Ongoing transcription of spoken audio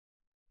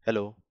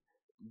Hello,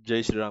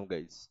 Jai Shri Ram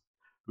guys.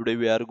 Today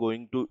we are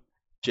going to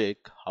check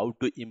how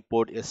to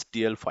import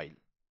STL file.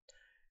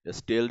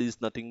 STL is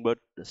nothing but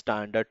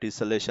standard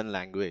tessellation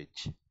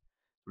language.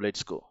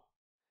 Let's go.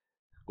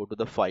 Go to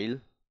the file,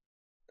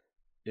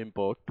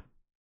 import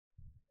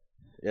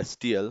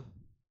STL.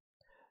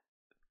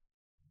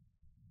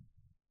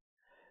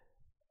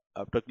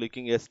 After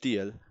clicking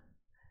STL,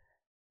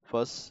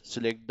 first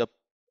select the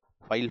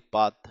file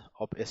path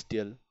of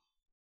STL.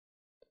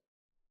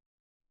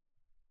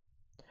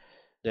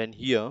 Then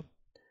here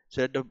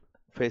set the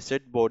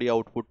facet body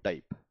output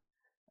type.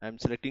 I am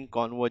selecting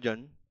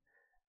convergent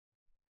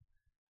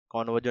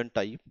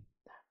type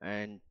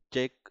and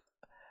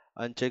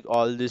uncheck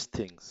all these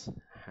things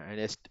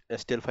and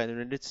STL file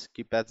units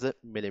keep as a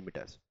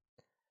millimeters.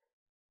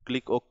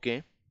 Click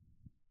OK.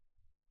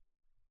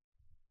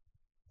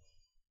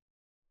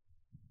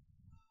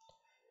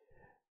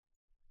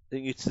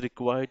 Think it's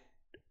required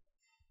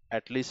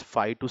at least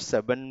 5 to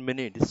 7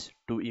 minutes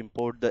to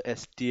import the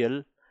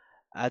STL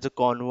as a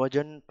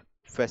convergent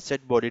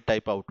facet body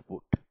type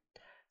output.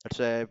 That's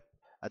why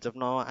as of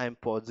now I'm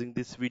pausing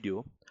this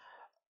video.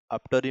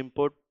 After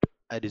import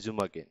I resume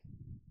again.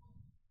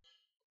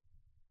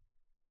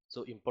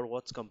 So import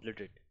was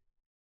completed.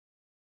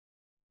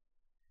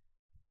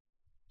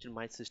 Still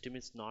my system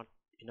is not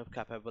enough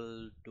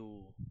capable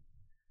to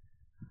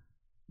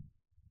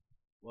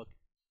work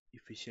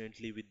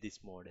efficiently with this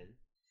model.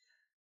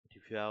 But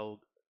if you have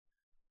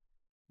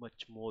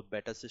much more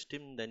better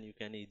system, then you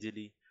can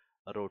easily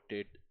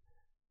rotate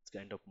this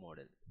kind of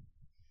model.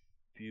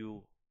 If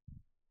you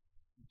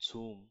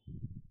zoom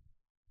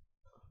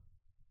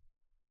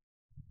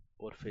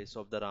over face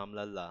of the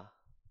Ramlalla,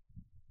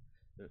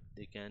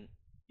 they can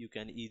you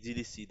can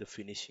easily see the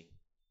finishing.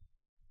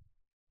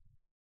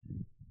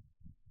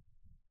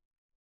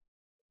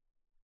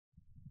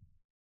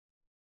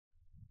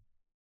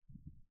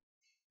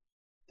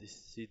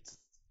 This is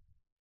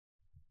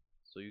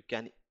so you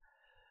can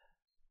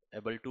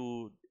able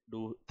to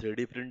do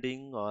 3D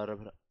printing or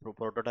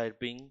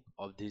prototyping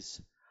of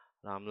this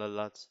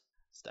Ramlalla's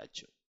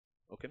statue.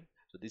 Okay,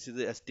 so this is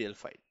the STL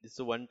file. This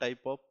is one type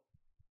of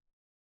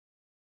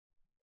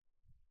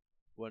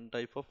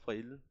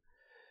file,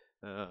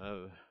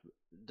 uh,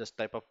 just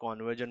type of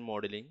convergent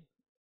modeling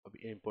of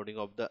importing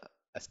of the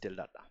STL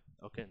data.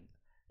 Okay,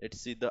 let's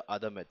see the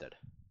other method.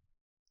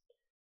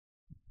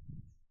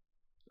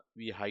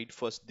 We hide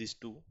first these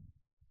two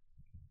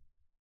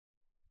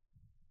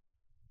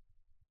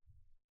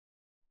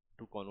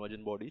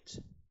convergent bodies.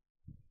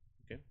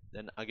 Okay,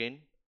 then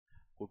again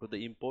go to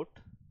the import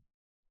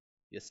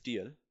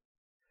STL.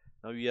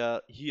 Now we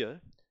are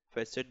here,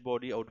 facet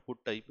body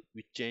output type,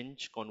 we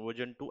change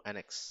convergent to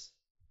NX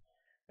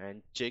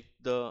and check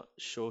the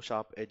show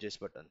sharp edges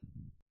button,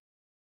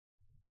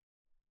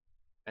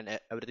 and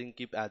everything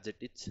keep as it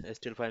is.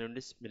 STL file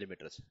is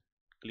millimeters.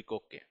 Click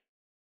OK.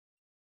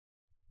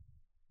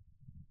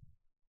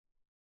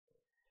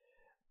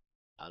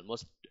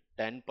 Almost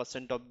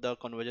 10% of the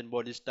convergent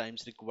bodies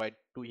times required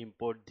to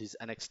import this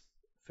NX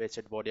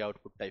facet body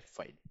output type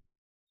file.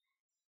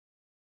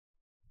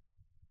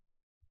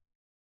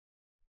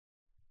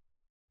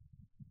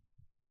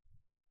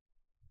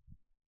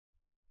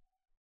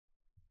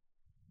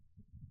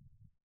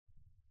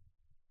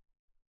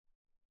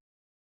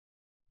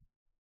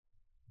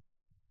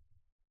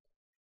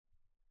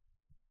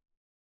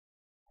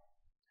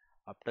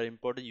 After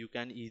importing, you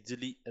can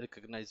easily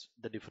recognize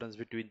the difference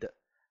between the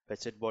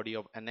facet body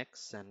of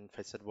NX and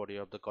facet body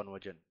of the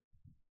convergent.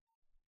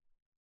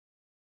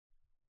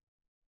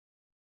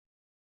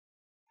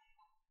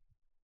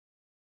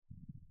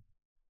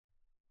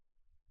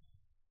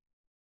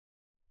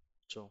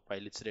 So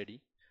file is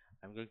ready.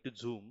 I'm going to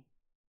zoom.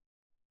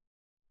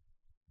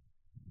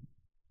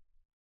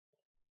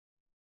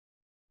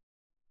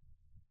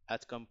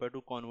 As compared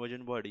to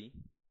convergent body,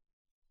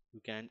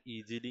 you can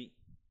easily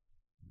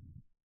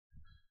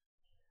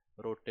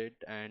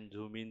rotate and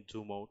zoom in,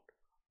 zoom out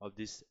of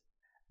this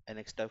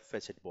NX type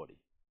facet body.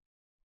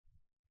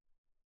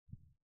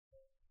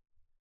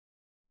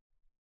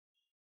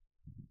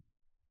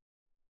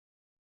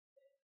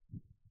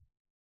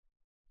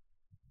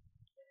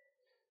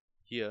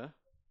 Here,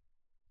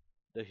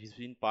 the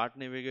history part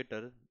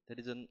navigator, there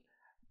is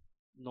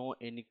no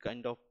any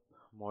kind of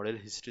model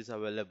histories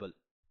available,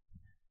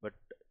 but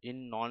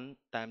in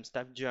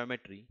non-timestamp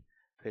geometry,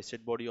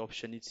 facet body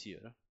option is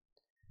here,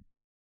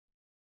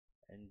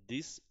 and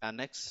this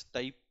NX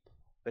type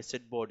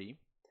facet body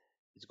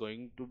is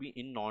going to be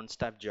in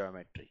non-step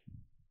geometry.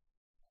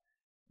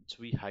 So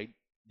we hide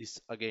this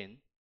again.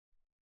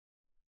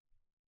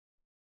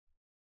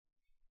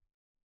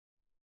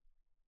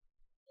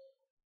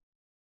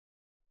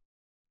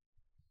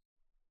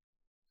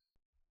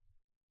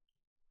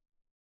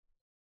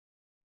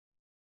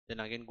 Then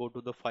again go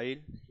to the file,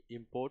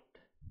 import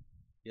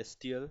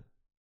STL,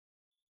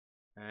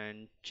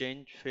 and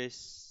change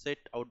facet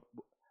out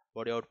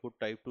body output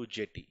type to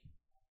JT,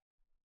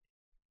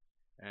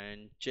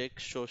 and check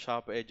show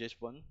sharp edges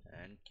one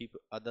and keep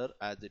other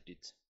as it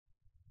is.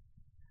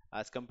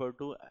 As compared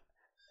to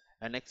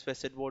NX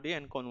facet body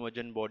and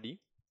convergent body.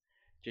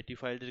 JT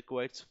file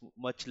requires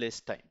much less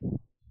time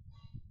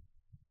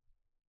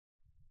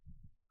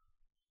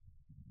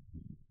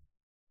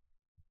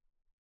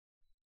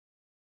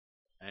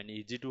and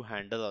easy to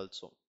handle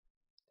also.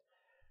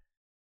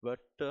 But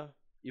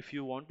if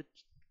you want to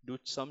do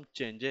some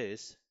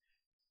changes,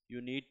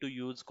 you need to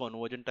use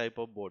convergent type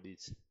of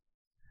bodies.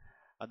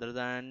 Other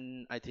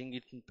than I think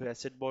it's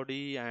facet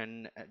body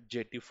and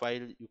JT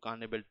file, you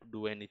can't able to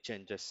do any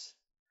changes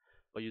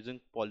by using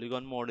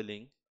polygon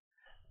modeling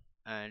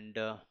and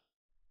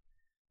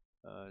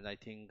I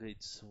think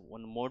it's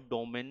one more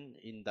domain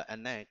in the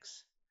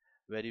NX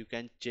where you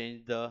can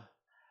change the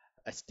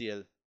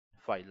STL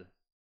file,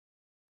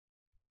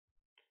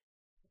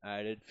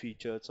 added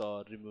features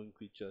or removing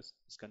features.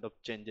 This kind of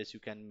changes you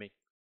can make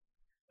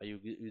by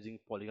using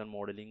polygon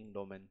modeling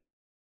domain.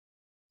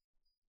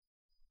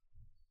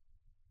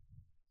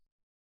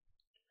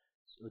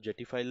 So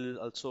JT file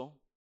also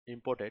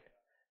imported.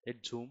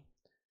 Let zoom.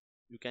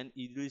 You can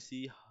easily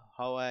see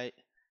how I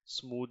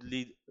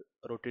smoothly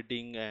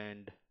rotating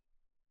and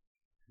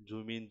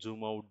zoom in,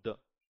 zoom out the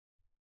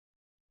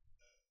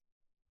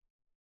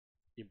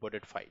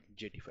imported file,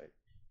 JT file.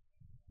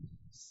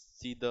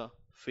 See the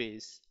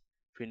face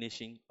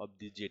finishing of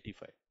the JT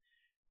file.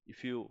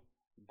 If you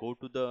go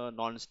to the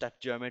non-stack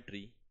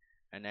geometry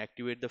and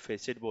activate the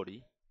facet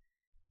body,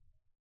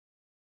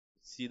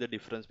 see the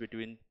difference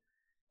between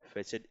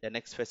facet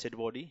NX facet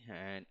body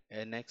and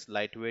NX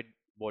lightweight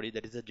body,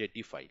 that is a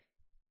JT file.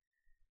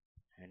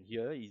 And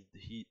here is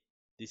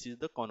this is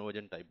the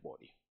convergent type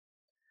body.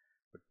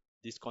 But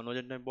this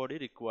convergent type body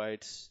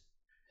requires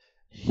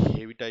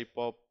heavy type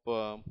of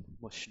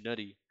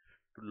machinery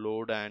to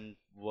load and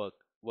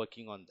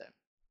working on them.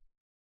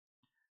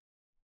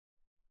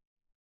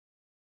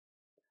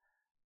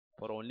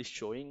 For only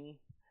showing,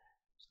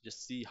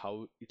 just see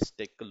how it's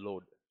take a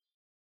load.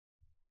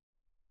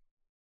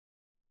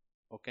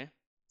 Okay,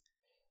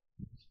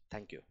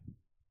 thank you.